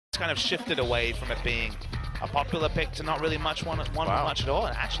kind of shifted away from it being a popular pick to not really much one much at all.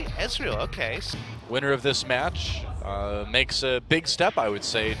 And actually, Ezreal, okay. Winner of this match makes a big step, I would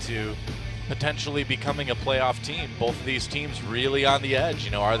say, to potentially becoming a playoff team. Both of these teams really on the edge. You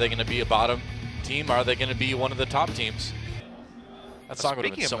know, are they going to be a bottom team? Are they going to be one of the top teams? That song would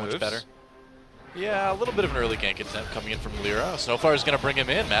have been so much better. Yeah, a little bit of an early gank attempt coming in from Lira. Snowflower is going to bring him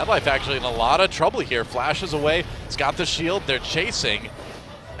in. Madlife actually in a lot of trouble here. Flashes away. It's got the shield. They're chasing.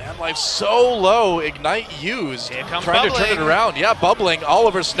 Madlife so low. Ignite used. Trying to turn it around. Yeah, bubbling all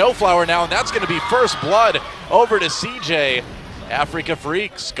over Snowflower now, and that's going to be first blood over to CJ. AFREECA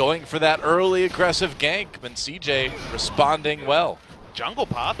FREECS going for that early aggressive gank, and CJ responding well. Jungle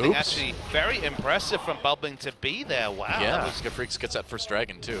pathing actually very impressive from bubbling to be there. Wow. Yeah, AFREECA FREECS gets that first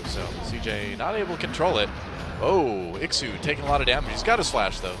dragon too, so CJ not able to control it. Oh, ikssu taking a lot of damage. He's got a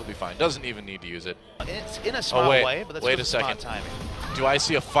slash though, he'll be fine. Doesn't even need to use it. It's in a smart way, but that's wait a second. Timing. Do I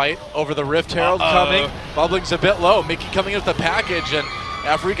see a fight over the Rift Herald coming? Bubbling's a bit low. Mickey coming in with the package, and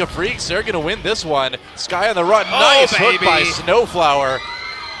AFREECA FREECS, they're going to win this one. Sky on the run. Nice hook by Snowflower.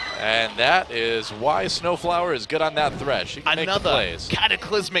 And that is why Snowflower is good on that Thresh. He can make the plays.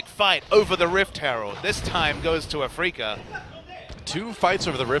 Cataclysmic fight over the Rift Herald. This time goes to AFREECA. 2 fights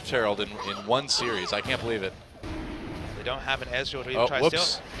over the Rift Herald in one series. I can't believe it. They don't have an Ezreal to even try to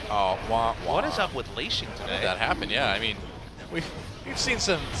steal. Oh, wah, wah. What is up with leashing today? Did that happened? Yeah, I mean, we've seen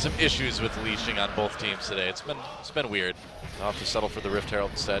some issues with leashing on both teams today. It's been weird. I'll have to settle for the Rift Herald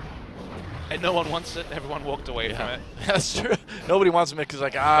instead. And no one wants it. Everyone walked away from it. That's true. Nobody wants it because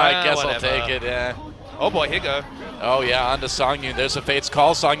like, I guess whatever. I'll take it. Yeah. Oh boy, here you go. Oh yeah, on to Sangyoon. There's a Fate's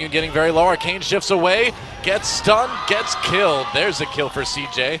Call. Sangyoon getting very low. Arcane shifts away. Gets stunned. Gets killed. There's a kill for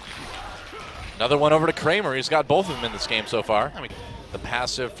CJ. Another one over to Kramer. He's got both of them in this game so far. The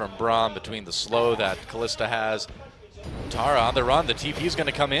passive from Braum between the slow that Kalista has. Untara on the run. The TP is going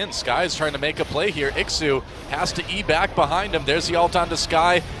to come in. Sky's trying to make a play here. Ikssu has to E back behind him. There's the ult onto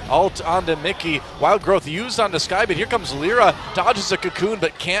Sky. Ult onto Mickey. Wild Growth used onto Sky, but here comes Lira. Dodges a cocoon,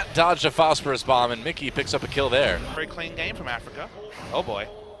 but can't dodge a phosphorus bomb, and Mickey picks up a kill there. Very clean game from AFREECA. Oh boy.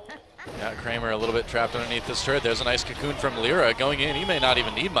 Yeah, Kramer a little bit trapped underneath this turret. There's a nice cocoon from Lira going in. He may not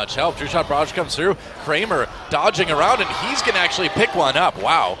even need much help. True Shot Barrage comes through. Kramer dodging around, and he's going to actually pick one up.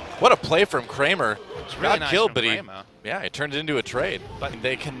 Wow, what a play from Kramer. Really nice killed, but Kramer. he turned it into a trade. But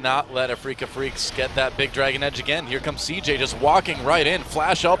they cannot let AFREECA FREECS get that big Dragon Edge again. Here comes CJ just walking right in.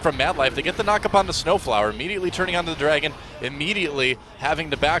 Flash out from Madlife. They get the knock up onto Snowflower, immediately turning onto the Dragon, immediately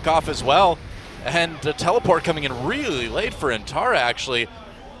having to back off as well. And the teleport coming in really late for Untara, actually.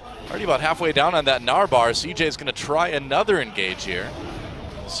 Already about halfway down on that Gnar bar. CJ is going to try another engage here.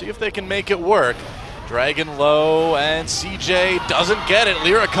 See if they can make it work. Dragon low, and CJ doesn't get it.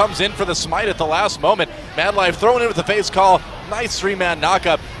 Lira comes in for the smite at the last moment. Madlife throwing in with the face call. Nice 3-man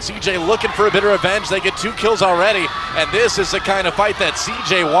knockup. CJ looking for a bit of revenge. They get 2 kills already, and this is the kind of fight that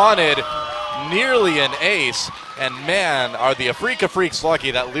CJ wanted. Nearly an ace, and man, are the AFREECA FREECS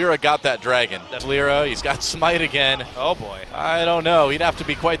lucky that Lira got that dragon. That's Lira, he's got smite again. Oh boy. I don't know, he'd have to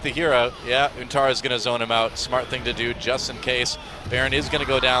be quite the hero. Yeah, Untara's gonna zone him out. Smart thing to do, just in case. Baron is gonna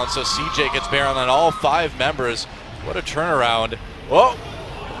go down, so CJ gets Baron on all 5 members. What a turnaround. Whoa,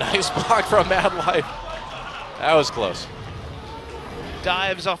 nice block from Madlife. That was close.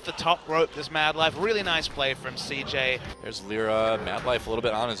 Dives off the top rope, this Madlife. Really nice play from CJ. There's Lira. Madlife a little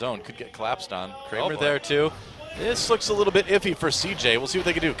bit on his own. Could get collapsed on. Kramer there too. This looks a little bit iffy for CJ. We'll see what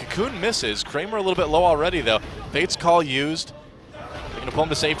they can do. Cocoon misses. Kramer a little bit low already though. Fate's Call used. They're going to pull him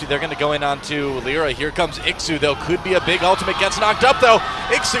to safety. They're going to go in onto Lira. Here comes ikssu though. Could be a big ultimate. Gets knocked up though.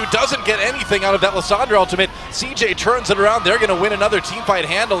 ikssu doesn't get anything out of that Lissandra ultimate. CJ turns it around. They're going to win another team fight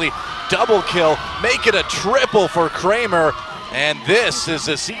handily. Double kill. Make it a triple for Kramer. And this is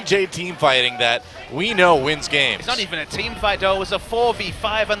a CJ team fighting that we know wins games. It's not even a team fight though, it was a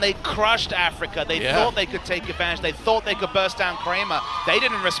 4v5 and they crushed AFREECA. They thought they could take advantage, they thought they could burst down Kramer. They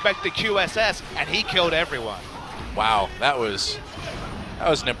didn't respect the QSS and he killed everyone. Wow, that was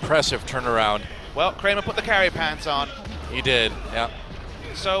an impressive turnaround. Well, Kramer put the carry pants on. He did, yeah.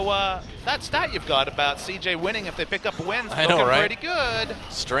 So that stat you've got about CJ winning if they pick up wins, I know, right? Pretty good.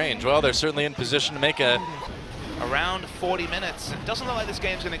 Strange, well they're certainly in position to make a around 40 minutes. It doesn't look like this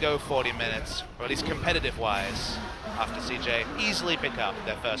game's going to go 40 minutes, or at least competitive-wise, after CJ easily pick up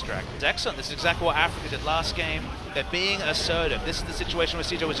their first dragon. It's excellent. This is exactly what AFREECA did last game. They're being assertive. This is the situation where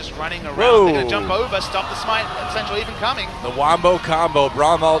CJ was just running around. Whoa. They're going to jump over, stop the smite, Essential even coming. The Wombo combo.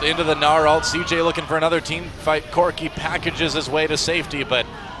 Braum ult into the Gnar ult. CJ looking for another team fight. Corki packages his way to safety, but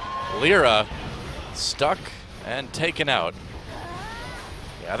Lira stuck and taken out.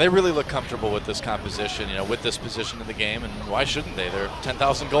 Yeah, they really look comfortable with this composition, you know, with this position in the game, and why shouldn't they? They're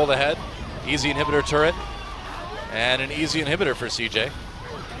 10,000 gold ahead, easy inhibitor turret, and an easy inhibitor for CJ.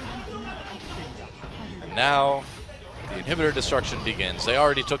 And now the inhibitor destruction begins. They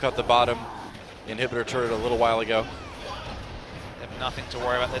already took out the bottom inhibitor turret a little while ago. They have nothing to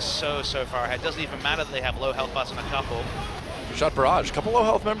worry about. They're so far ahead. Doesn't even matter that they have low health butts on a couple. Shot barrage. A couple low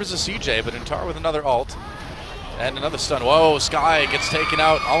health members of CJ, but Untara with another ult. And another stun. Whoa, Sky gets taken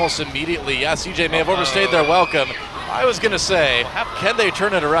out almost immediately. Yeah, CJ may have overstayed their welcome. I was going to say, can they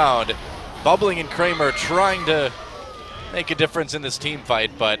turn it around? Bubbling and Kramer trying to make a difference in this team fight,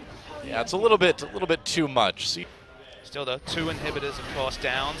 but yeah, it's a little bit too much. See? Still though, 2 inhibitors of course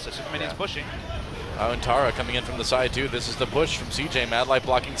down, so Superminion's pushing. Untara coming in from the side too. This is the push from CJ. Madlife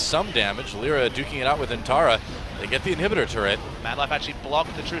blocking some damage. Lira duking it out with Untara. They get the inhibitor turret. Madlife actually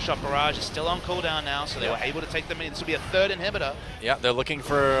blocked the True Shot Barrage. It's still on cooldown now, so they were able to take them in. This will be a 3rd inhibitor. Yeah, they're looking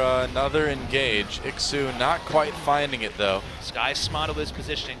for another engage. Ikssu not quite finding it though. Sky's smarter with his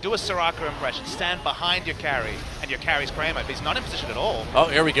positioning. Do a Soraka impression. Stand behind your carry, and your carry's Kramer. But he's not in position at all. Oh,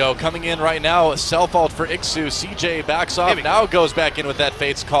 here we go. Coming in right now. Self-ult for Ikssu. CJ backs off. Now goes back in with that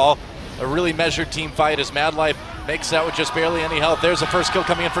Fate's Call. A really measured team fight as Madlife makes that with just barely any health. There's a first kill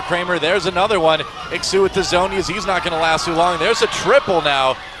coming in for Kramer. There's another one. Ikssu with the Zonias. He's not going to last too long. There's a triple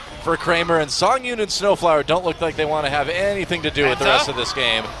now for Kramer. And Sangyoon and Snowflower don't look like they want to have anything to do with the rest of this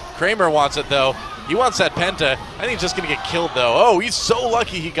game. Kramer wants it, though. He wants that Penta. I think he's just going to get killed, though. Oh, he's so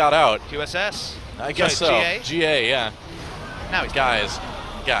lucky he got out. QSS? I guess so. GA? GA, yeah. Now he's Guys.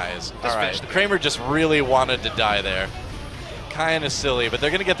 All right. Kramer just really wanted to die there. Kind of silly, but they're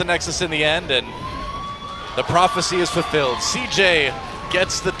going to get the Nexus in the end, and the prophecy is fulfilled. CJ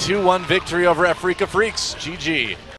gets the 2-1 victory over AFREECA FREECS. GG.